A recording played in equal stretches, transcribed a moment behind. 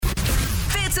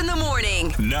Hits in the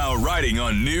morning. Now riding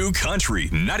on New Country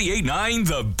 98.9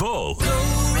 The Bull.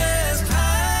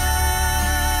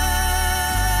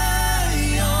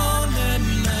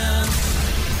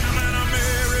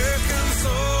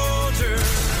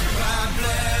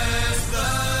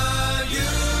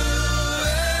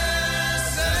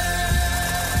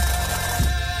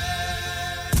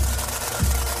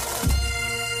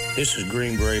 This is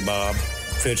Green Beret Bob.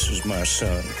 Fitz is my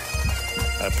son.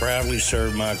 I proudly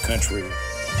serve my country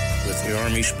with the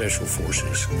Army Special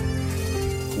Forces.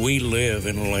 We live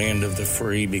in the land of the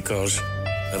free because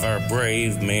of our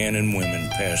brave men and women,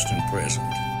 past and present.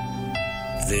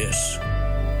 This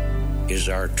is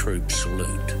our troop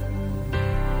salute.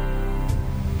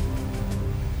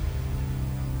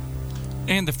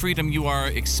 And the freedom you are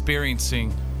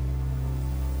experiencing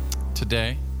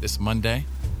today, this Monday,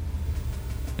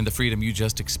 and the freedom you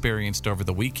just experienced over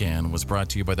the weekend was brought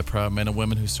to you by the proud men and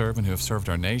women who serve and who have served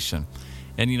our nation.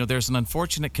 And, you know, there's an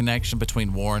unfortunate connection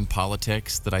between war and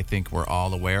politics that I think we're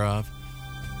all aware of.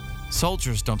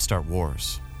 Soldiers don't start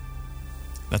wars.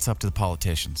 That's up to the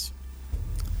politicians.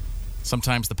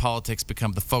 Sometimes the politics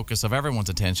become the focus of everyone's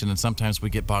attention, and sometimes we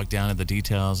get bogged down in the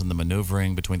details and the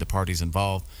maneuvering between the parties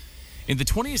involved. In the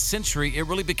 20th century, it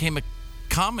really became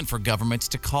common for governments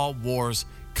to call wars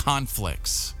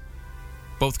conflicts.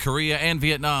 Both Korea and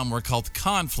Vietnam were called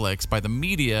conflicts by the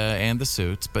media and the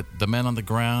suits, but the men on the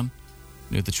ground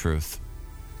knew the truth.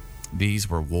 These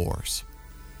were wars.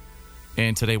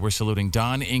 And today we're saluting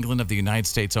Don England of the United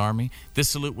States Army. This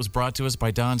salute was brought to us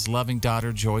by Don's loving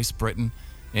daughter, Joyce Britton.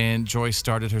 And Joyce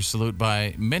started her salute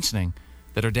by mentioning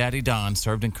that her daddy, Don,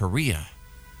 served in Korea,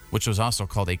 which was also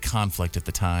called a conflict at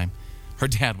the time. Her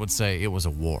dad would say it was a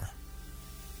war.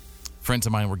 Friends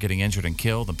of mine were getting injured and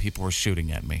killed, and people were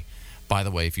shooting at me. By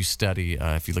the way, if you study,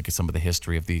 if you look at some of the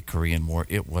history of the Korean War,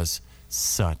 it was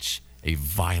such a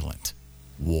violent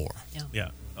war. Yeah.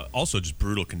 Also, just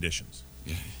brutal conditions.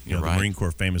 Yeah, you know, right. The Marine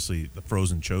Corps famously, the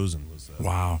frozen Chosen was.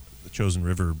 Wow. The Chosen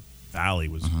River Valley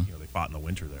was. You know, they fought in the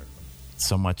winter there.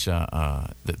 So much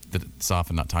that it's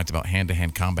often not talked about,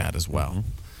 hand-to-hand combat as well.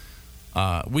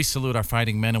 We salute our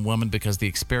fighting men and women because the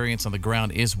experience on the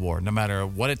ground is war, no matter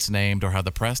what it's named or how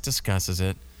the press discusses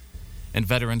it. And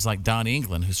veterans like Don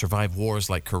England, who survived wars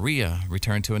like Korea,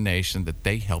 returned to a nation that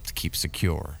they helped keep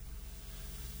secure.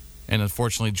 And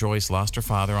unfortunately, Joyce lost her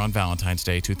father on Valentine's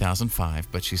Day 2005,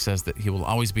 but she says that he will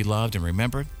always be loved and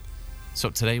remembered. So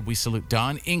today we salute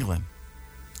Don England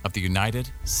of the United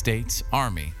States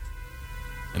Army.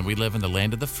 And we live in the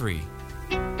land of the free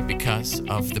because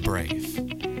of the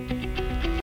brave.